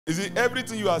You see,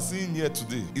 everything you are seeing here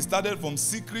today, it started from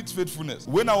secret faithfulness.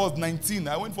 When I was 19,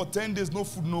 I went for 10 days, no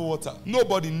food, no water.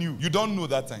 Nobody knew. You don't know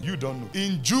that time. You don't know.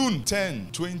 In June 10,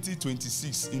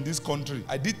 2026, in this country,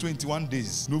 I did 21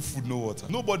 days, no food, no water.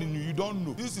 Nobody knew. You don't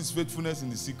know. This is faithfulness in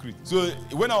the secret. So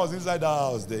when I was inside that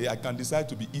house there, I can decide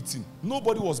to be eating.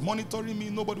 Nobody was monitoring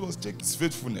me. Nobody was checking. It's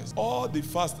faithfulness. All the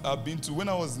fast I've been to, when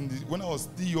I was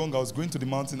still young, I was going to the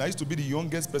mountain. I used to be the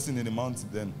youngest person in the mountain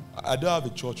then. I don't have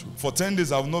a church. For 10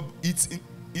 days, I've not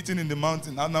eating in the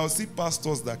mountain, and I'll see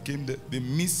pastors that came there. They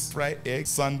miss fried egg,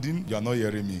 sardine. You are not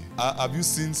hearing me. Have you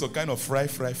seen some kind of fry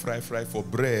for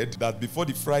bread that before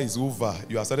the fry is over,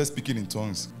 you have started speaking in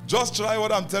tongues? Just try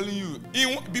what I'm telling you.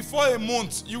 Before a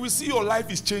month, you will see your life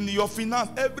is changing, your finance,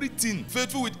 everything.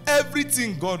 Faithful with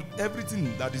everything, God,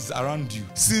 everything that is around you.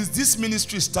 Since this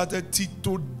ministry started till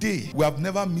today, we have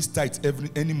never missed tithe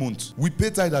any month. We pay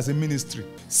tithe as a ministry.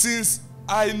 Since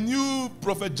I knew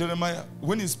Prophet Jeremiah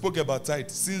when he spoke about tithe.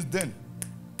 Since then,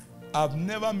 I've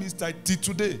never missed tithe till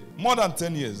today. More than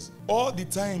 10 years. All the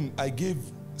time I gave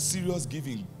serious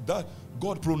giving, that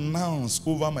God pronounced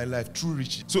over my life true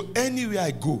riches. So anywhere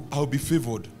I go, I'll be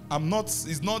favored.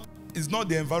 It's not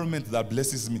the environment that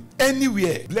blesses me.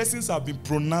 Anywhere, blessings have been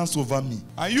pronounced over me.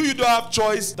 And you don't have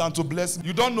choice than to bless me.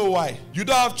 You don't know why. You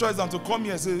don't have choice than to come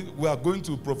here and say, we are going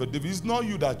to Prophet David. It's not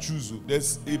you that choose.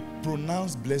 There's a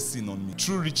pronounced blessing on me.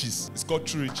 True riches. It's called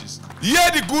true riches. Hear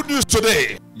the good news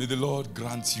today. May the Lord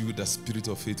grant you the spirit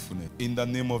of faithfulness. In the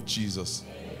name of Jesus.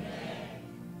 Amen.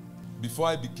 Before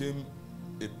I became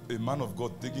a man of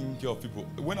God taking care of people,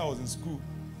 when I was in school,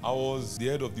 I was the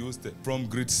head of the hostel. From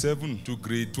grade 7 to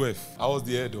grade 12, I was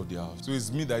the head of the house. So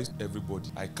it's me that is everybody.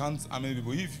 I can't, how many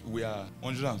people? If we are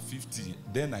 150,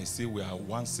 then I say we are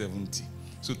 170.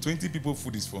 So 20 people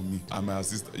food is for me and my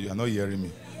assistant. You are not hearing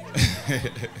me.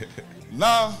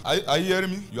 Now, are you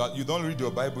hearing me? You don't read your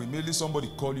Bible. Immediately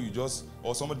somebody call you,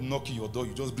 or somebody knocking your door,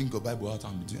 you just bring your Bible out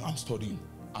and I'm studying.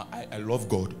 I love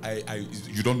God.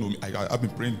 You don't know me. I've been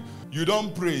praying. You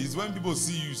don't pray. It's when people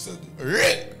see you say,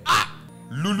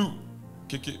 Lulu,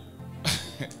 Keke.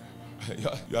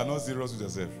 You are not serious with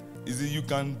yourself. Is it you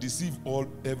can deceive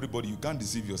everybody? You can't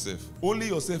deceive yourself. Only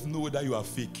yourself know whether you are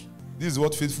fake. This is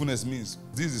what faithfulness means.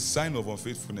 This is a sign of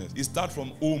unfaithfulness. It starts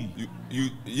from home.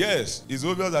 Yes, it's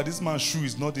obvious that this man's shoe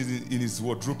is not in his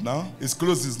wardrobe now. His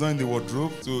clothes is not in the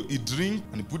wardrobe. So he drink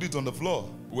and he put it on the floor.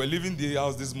 We're leaving the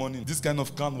house this morning. This kind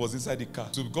of can was inside the car.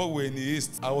 So because we're in a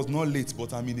haste, I was not late,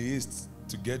 but I'm in a haste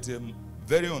to get them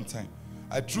very on time.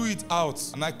 I threw it out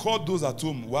and I called those at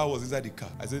home while I was inside the car.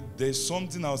 I said, there's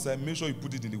something outside. Make sure you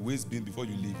put it in the waste bin before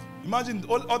you leave. Imagine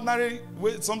ordinary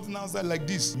something outside like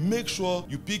this. Make sure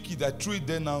you pick it. I threw it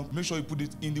there now. Make sure you put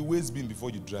it in the waste bin before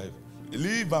you drive.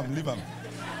 Leave them.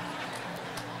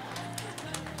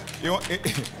 You want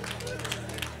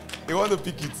to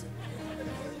pick it?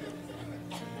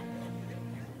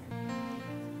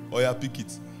 Oh yeah, pick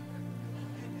it.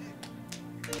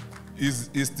 He's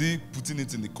still putting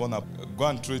it in the corner. Go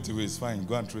and throw it away. It's fine.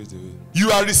 Go and throw it away.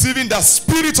 You are receiving the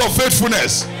spirit of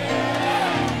faithfulness.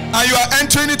 And you are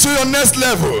entering into your next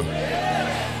level.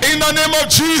 In the name of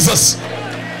Jesus.